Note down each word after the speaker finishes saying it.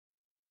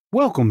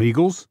Welcome,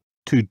 Eagles,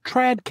 to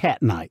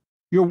TradCatKnight,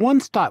 your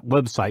one-stop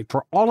website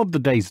for all of the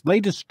day's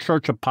latest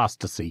church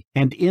apostasy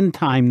and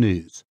end-time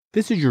news.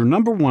 This is your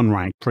number one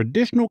ranked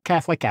traditional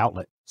Catholic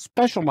outlet,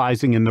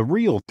 specializing in the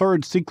real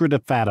third secret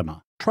of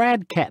Fatima.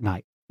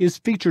 TradCatKnight is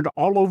featured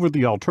all over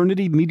the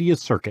alternative media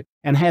circuit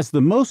and has the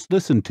most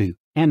listened to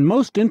and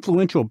most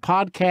influential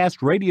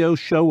podcast radio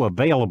show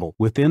available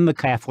within the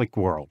Catholic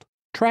world.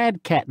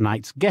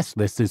 TradCatKnight's guest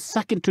list is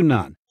second to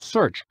none.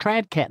 Search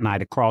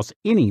TradCatKnight across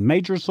any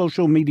major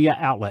social media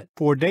outlet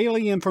for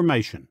daily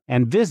information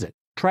and visit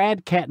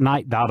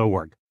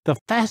TradCatKnight.org, the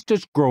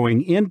fastest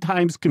growing end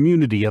times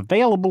community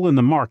available in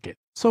the market.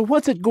 So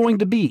what's it going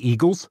to be,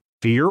 Eagles?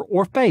 Fear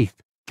or faith?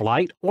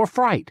 Flight or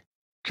fright?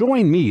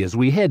 Join me as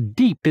we head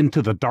deep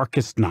into the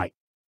darkest night.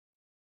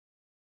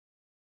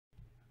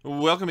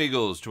 Welcome,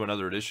 Eagles, to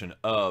another edition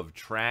of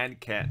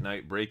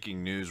TradCatKnight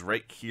breaking news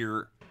right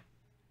here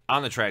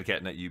on the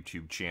TradCatKnight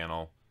YouTube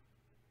channel.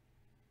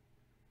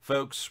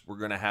 Folks, we're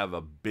going to have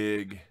a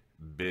big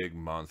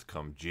month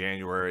come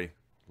January.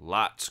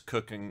 Lots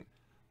cooking,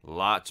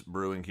 lots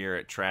brewing here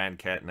at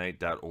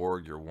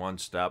TradCatKnight.org, your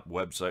one-stop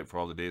website for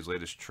all the day's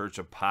latest church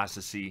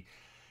apostasy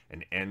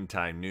and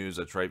end-time news.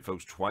 That's right,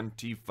 folks,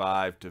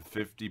 25 to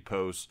 50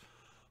 posts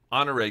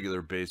on a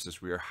regular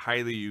basis. We are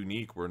highly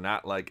unique. We're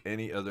not like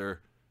any other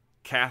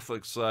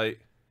Catholic site,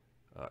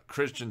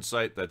 Christian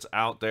site that's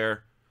out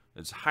there.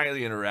 It's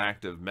highly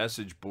interactive,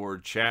 message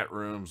board, chat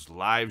rooms,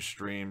 live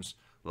streams,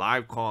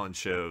 live call-in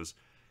shows,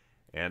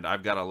 and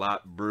I've got a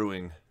lot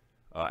brewing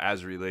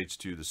as it relates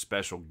to the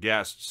special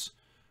guests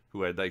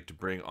who I'd like to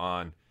bring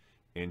on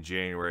in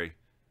January.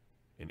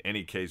 In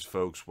any case,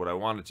 folks, what I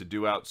wanted to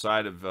do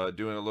outside of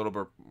doing a little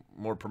bit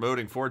more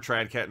promoting for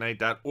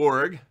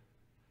TradCatKnight.org,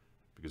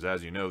 because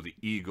as you know, the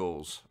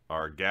Eagles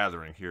are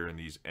gathering here in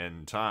these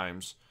end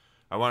times,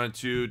 I wanted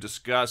to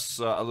discuss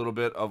a little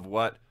bit of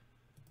what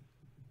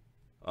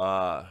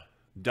Don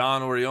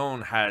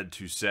Orione had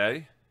to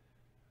say.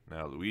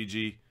 Now,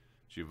 Luigi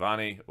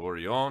Giovanni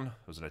Orione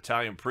was an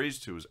Italian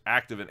priest who was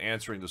active in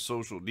answering the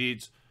social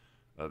needs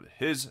of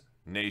his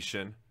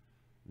nation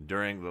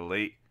during the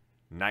late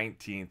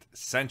 19th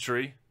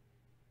century.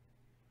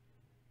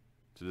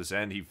 To this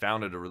end, he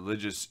founded a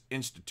religious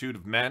institute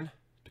of men,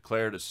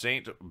 declared a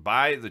saint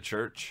by the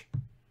church,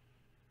 and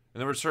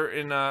there were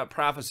certain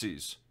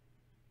prophecies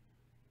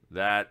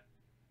that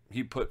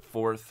he put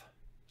forth,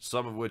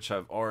 some of which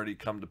have already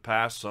come to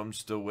pass, some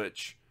still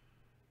which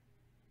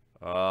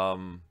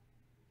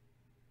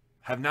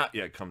have not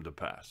yet come to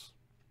pass.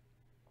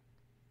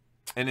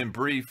 And in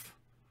brief,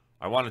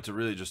 I wanted to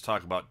really just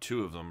talk about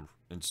two of them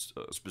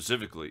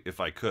specifically, if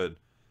I could.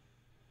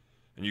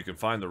 And you can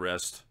find the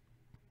rest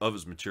of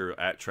his material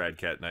at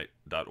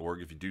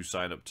TradCatKnight.org. If you do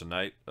sign up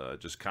tonight,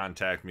 just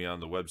contact me on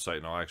the website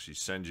and I'll actually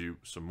send you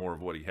some more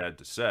of what he had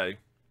to say.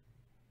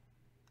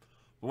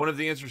 But one of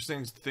the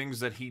interesting things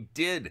that he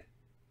did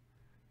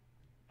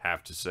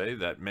have to say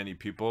that many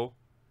people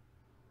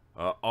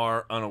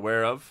are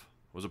unaware of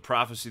was a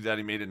prophecy that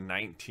he made in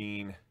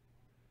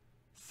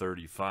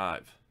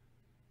 1935,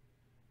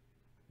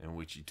 in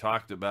which he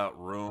talked about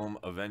Rome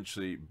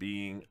eventually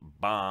being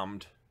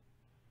bombed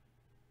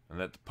and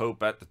that the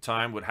Pope at the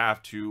time would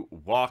have to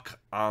walk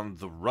on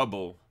the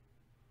rubble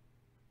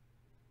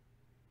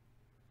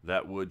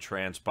that would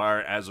transpire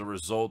as a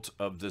result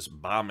of this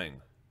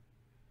bombing.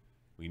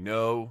 We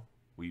know,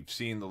 we've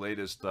seen the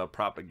latest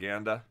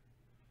propaganda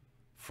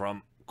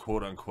from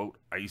quote-unquote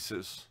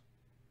ISIS,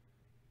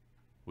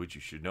 which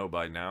you should know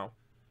by now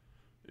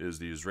is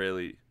the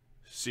Israeli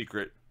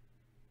secret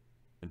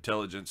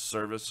intelligence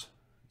service.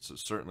 It's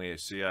certainly a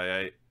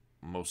CIA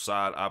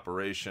Mossad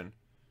operation.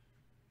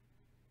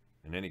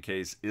 In any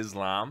case,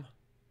 Islam,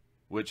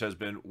 which has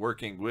been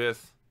working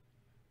with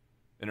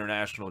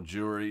international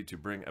Jewry to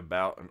bring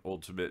about an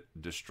ultimate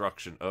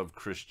destruction of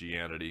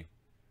Christianity.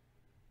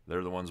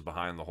 They're the ones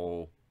behind the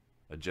whole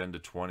Agenda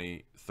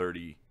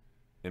 2030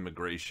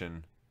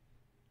 immigration,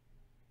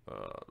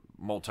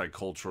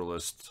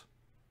 multiculturalist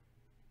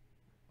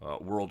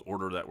world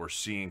order that we're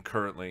seeing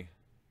currently.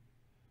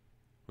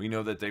 We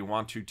know that they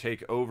want to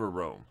take over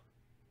Rome.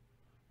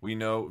 We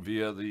know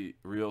via the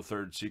real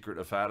third secret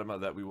of Fatima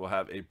that we will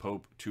have a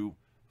pope to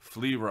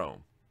flee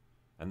Rome,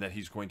 and that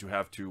he's going to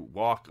have to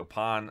walk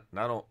upon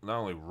not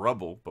only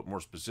rubble, but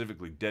more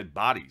specifically dead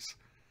bodies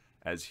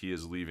as he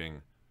is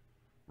leaving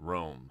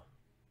Rome.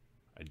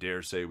 I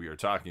dare say we are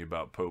talking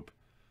about Pope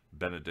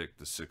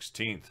Benedict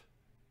XVI.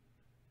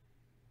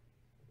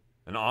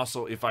 And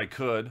also, if I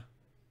could,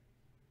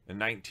 in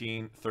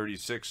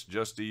 1936,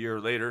 just a year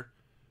later,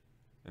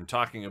 and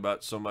talking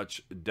about so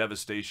much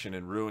devastation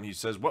and ruin, he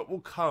says, "What will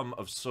come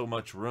of so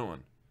much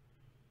ruin?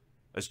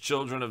 As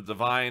children of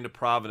divine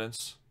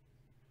providence,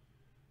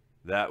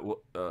 that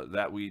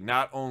we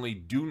not only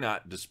do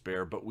not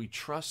despair, but we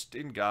trust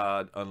in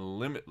God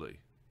unlimitedly.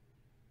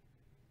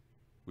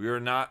 We are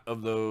not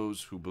of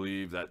those who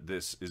believe that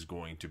this is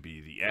going to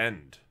be the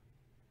end.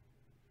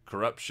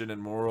 Corruption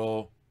and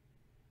moral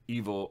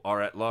evil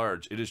are at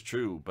large. It is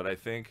true, but I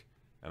think,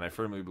 and I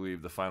firmly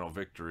believe, the final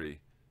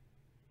victory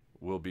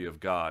will be of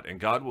God, and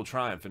God will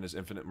triumph in his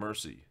infinite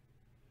mercy,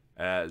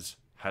 as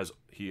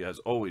he has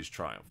always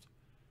triumphed.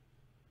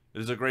 It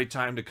is a great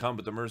time to come,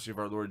 but the mercy of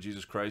our Lord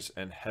Jesus Christ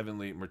and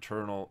heavenly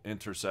maternal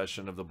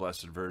intercession of the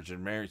Blessed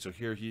Virgin Mary. So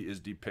here he is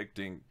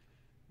depicting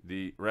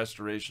the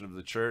restoration of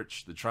the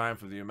church, the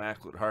triumph of the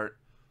Immaculate Heart,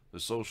 the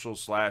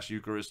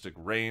social/Eucharistic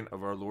reign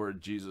of our Lord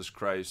Jesus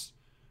Christ.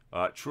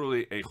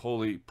 Truly a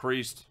holy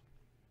priest.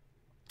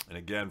 And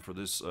again, for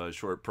this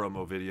short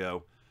promo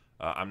video,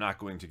 I'm not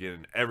going to get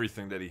into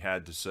everything that he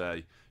had to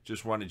say.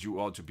 Just wanted you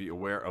all to be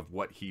aware of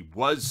what he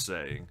was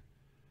saying.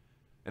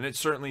 And it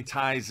certainly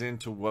ties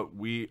into what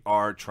we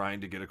are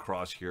trying to get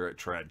across here at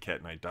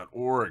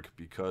TradCatKnight.org,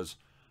 because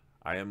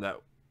I am that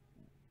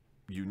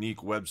unique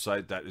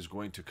website that is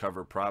going to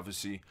cover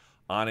prophecy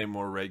on a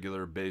more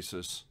regular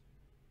basis.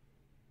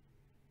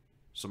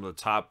 Some of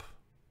the top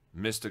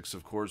mystics,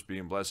 of course,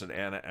 being Blessed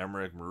Anna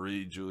Emmerich,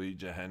 Marie, Julie,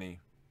 Jeheni,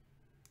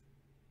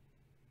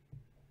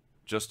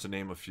 just to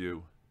name a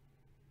few.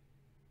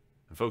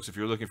 And folks, if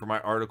you're looking for my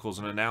articles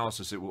and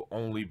analysis, it will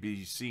only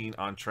be seen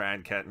on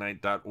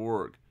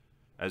TradCatKnight.org.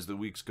 As the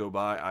weeks go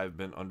by, I've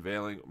been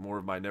unveiling more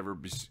of my never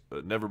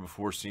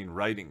before seen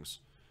writings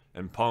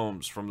and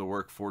poems from the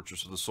work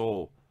Fortress of the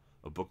Soul,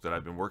 a book that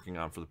I've been working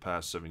on for the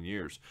past 7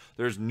 years.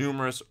 There's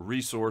numerous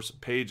resource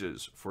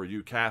pages for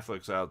you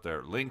Catholics out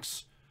there.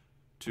 Links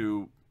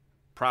to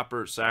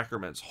proper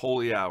sacraments,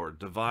 holy hour,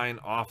 divine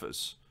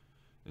office,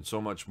 and so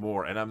much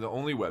more. And I'm the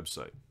only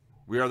website.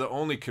 We are the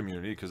only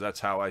community, because that's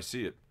how I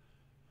see it.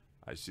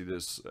 I see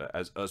this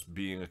as us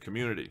being a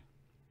community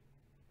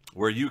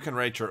where you can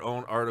write your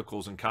own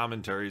articles and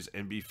commentaries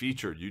and be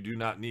featured. You do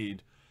not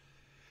need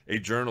a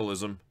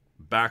journalism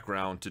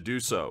background to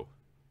do so.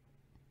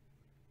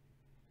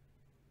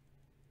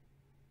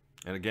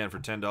 And again, for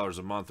 $10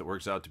 a month, it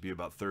works out to be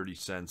about 30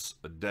 cents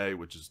a day,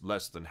 which is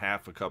less than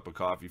half a cup of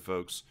coffee,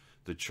 folks.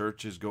 The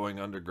church is going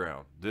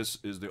underground. This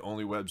is the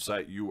only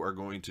website you are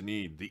going to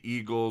need. The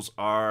Eagles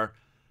are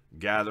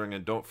gathering,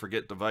 and don't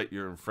forget to invite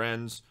your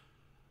friends,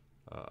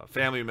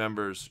 family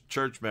members,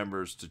 church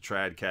members to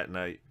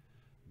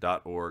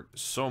TradCatKnight.org.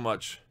 So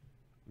much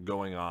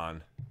going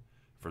on.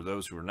 For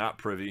those who are not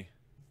privy,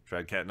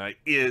 TradCatKnight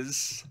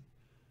is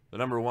the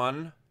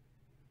 #1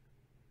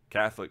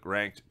 Catholic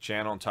ranked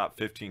channel and top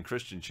 15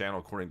 Christian channel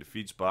according to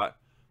Feedspot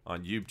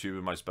on YouTube,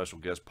 and my special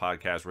guest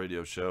podcast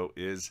radio show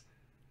is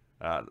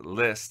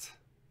list.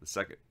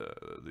 The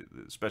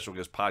special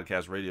guest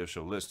podcast radio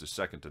show list is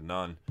second to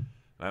none.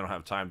 And I don't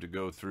have time to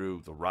go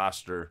through the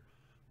roster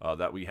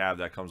that we have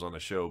that comes on the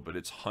show, but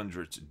it's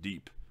hundreds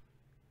deep.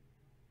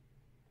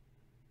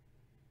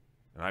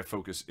 And I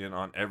focus in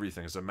on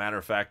everything. As a matter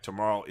of fact,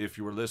 tomorrow, if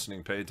you were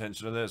listening, pay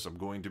attention to this. I'm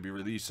going to be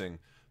releasing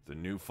the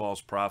new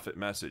false prophet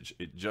message.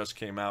 It just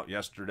came out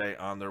yesterday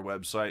on their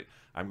website.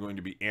 I'm going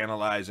to be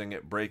analyzing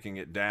it, breaking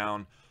it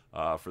down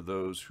for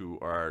those who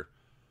are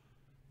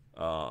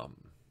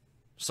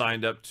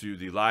signed up to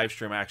the live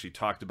stream. I actually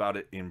talked about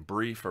it in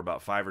brief for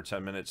about 5 or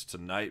 10 minutes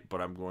tonight,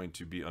 but I'm going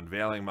to be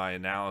unveiling my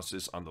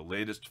analysis on the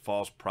latest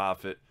false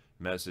prophet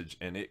message,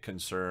 and it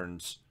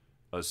concerns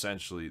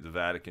essentially the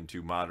Vatican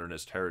II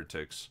modernist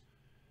heretics,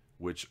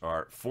 which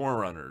are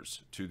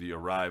forerunners to the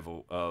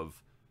arrival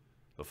of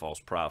the false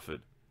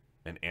prophet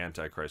and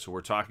Antichrist. So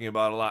we're talking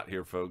about a lot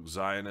here, folks.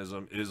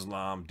 Zionism,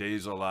 Islam,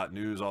 days a lot,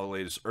 news, all the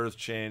latest earth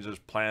changes,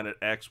 Planet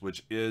X,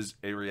 which is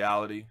a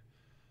reality,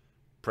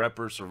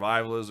 prepper,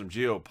 survivalism,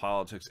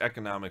 geopolitics,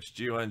 economics,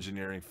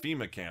 geoengineering,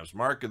 FEMA camps,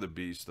 Mark of the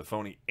Beast, the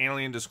phony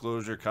alien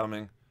disclosure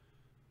coming,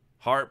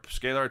 HARP,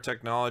 scalar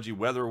technology,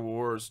 weather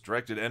wars,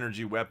 directed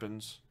energy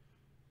weapons,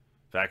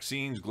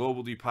 vaccines,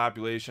 global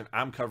depopulation.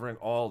 I'm covering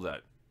all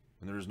that,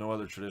 and there is no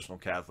other traditional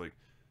Catholic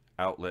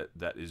outlet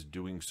that is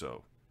doing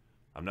so.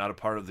 I'm not a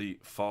part of the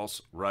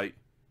false right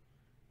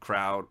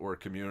crowd or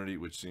community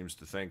which seems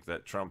to think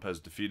that Trump has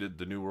defeated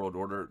the New World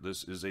Order.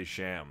 This is a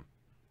sham.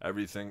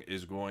 Everything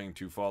is going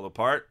to fall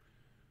apart,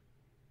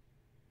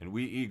 and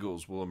we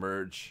Eagles will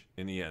emerge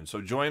in the end. So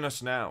join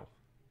us now.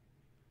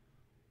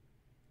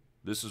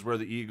 This is where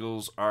the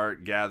Eagles are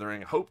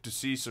gathering. Hope to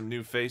see some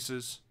new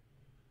faces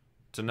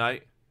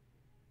tonight.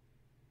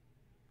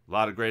 A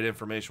lot of great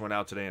information went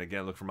out today, and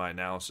again, look for my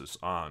analysis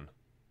on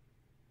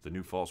the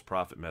new false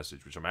prophet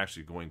message, which I'm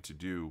actually going to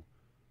do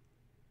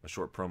a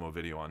short promo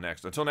video on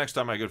next. Until next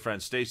time, my good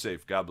friends, stay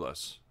safe. God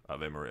bless.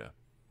 Ave Maria.